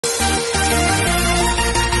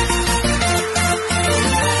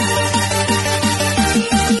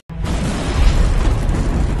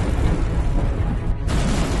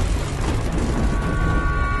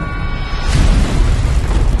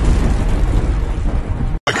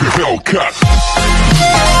Hellcat.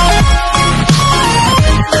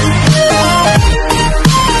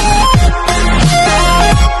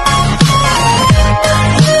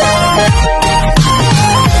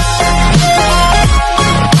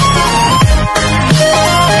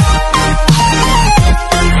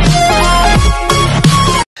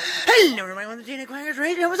 Hello everybody, welcome to Tjax-Quackers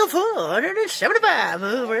Radio episode 475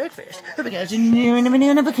 of Wreckfest. Hope you guys are enjoying the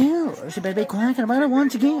video of a course. You better be quacking about it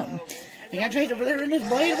once again. You got Tjax over there in his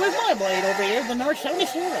blade with my blade over here, the North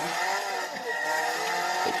 77.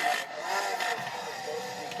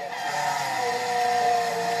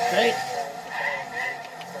 Great.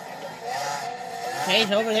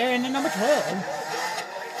 Tjax over there in the number 12.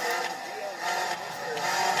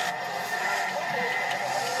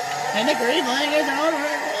 And the green flag is on.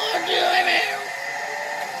 What do I mean?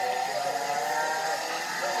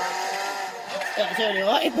 I'll tell you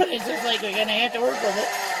what, but it's just like we're gonna have to work with it.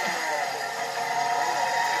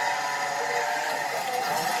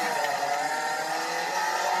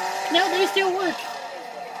 No, they still work.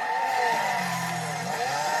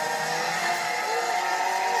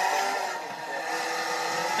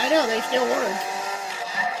 I know, they still work.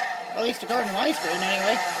 At least according to my screen,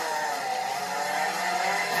 anyway.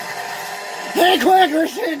 Hey, Quacker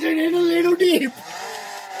sending in a little deep.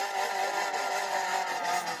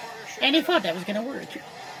 And he thought that was gonna work.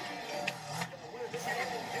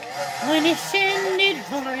 When you send it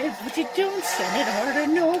hard, but you don't send it hard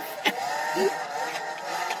enough.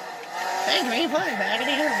 Thanks, man. Fly back in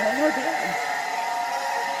here one more time.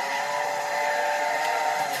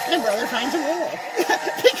 And brother finds a wall.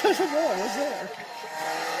 Because the wall was there.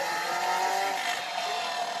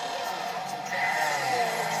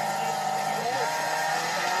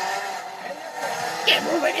 Get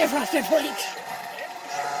moving, you frosted flakes.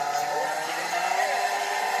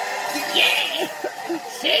 Yeah!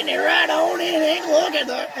 Sitting it right on in and look at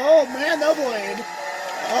the... Oh, man, the blade.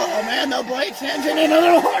 Oh, man, the blade sends it in a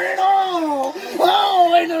little harder. Oh!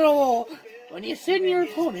 Oh, into the wall. When you send your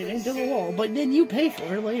opponent into the wall, but then you pay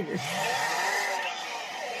for it later.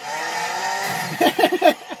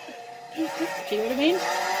 See what I mean?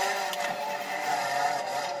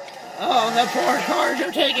 Oh, the poor cars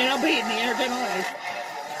are taking a beating here tonight.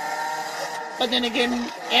 But then again,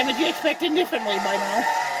 haven't you expected differently by now?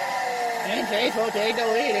 And Tjax will take the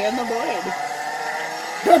lead in the blade.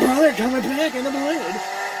 The brother coming back in the blade.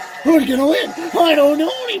 Who's gonna win? I don't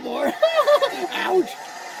know anymore. Ouch.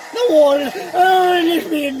 The water. Oh, it's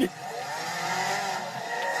been.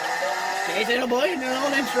 Tjax in the blade, they're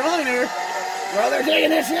holding strong there. Brother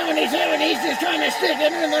taking that 77, he's just trying to stick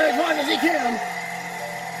it in there as hard as he can.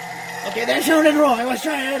 Okay, that sounded wrong. Let's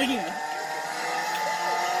try that again.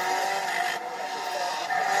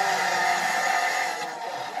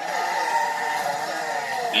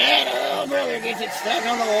 And oh, brother gets it stuck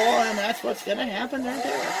on the wall, and that's what's going to happen right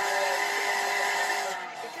there.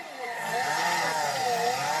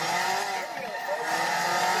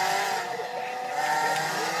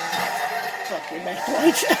 Fuck your back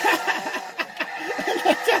lights.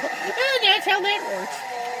 And that's how that works.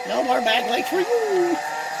 No more backlights for you.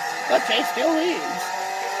 But Tjax still leads.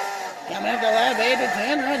 Coming up to lap 8 to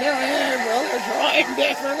 10 right now here. Brother trying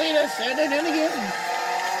desperately to send it in again.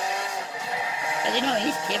 As you know,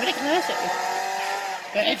 he's keeping it classy.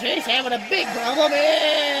 And Tjax having a big problem.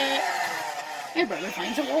 And brother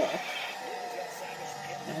finds a wall.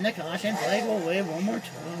 And the caution flag will wave one more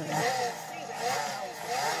time.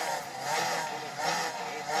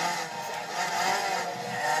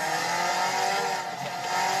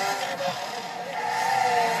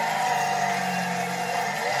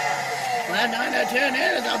 Lap 9 to 10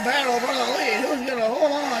 is a battle for the lead. Who's going to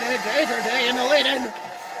hold on? And Tjax are taking the lead. And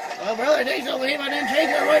well, brother takes the lead, but then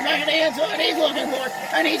Tjax are right back to the inside. He's looking for it.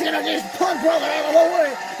 And he's going to just punt brother out of the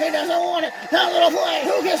way. He doesn't want it. That little flag.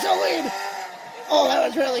 Who gets the lead? Oh, that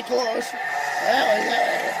was really close. That was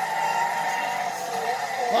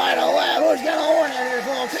final lap. Who's going to win it here,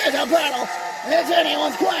 folks? It's a battle. It's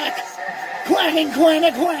anyone's quack. Quacking,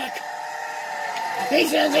 quack, quack. He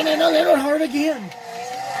sends it in a little hard again.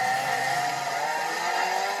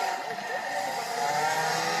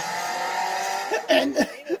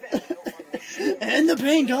 And the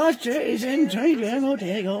paint cost Tjax, and Tjax will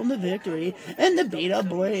take home the victory and the beat up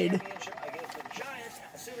blade.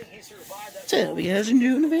 So, if you guys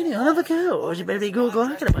enjoyed the video of a course, you better be go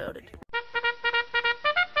talking about it.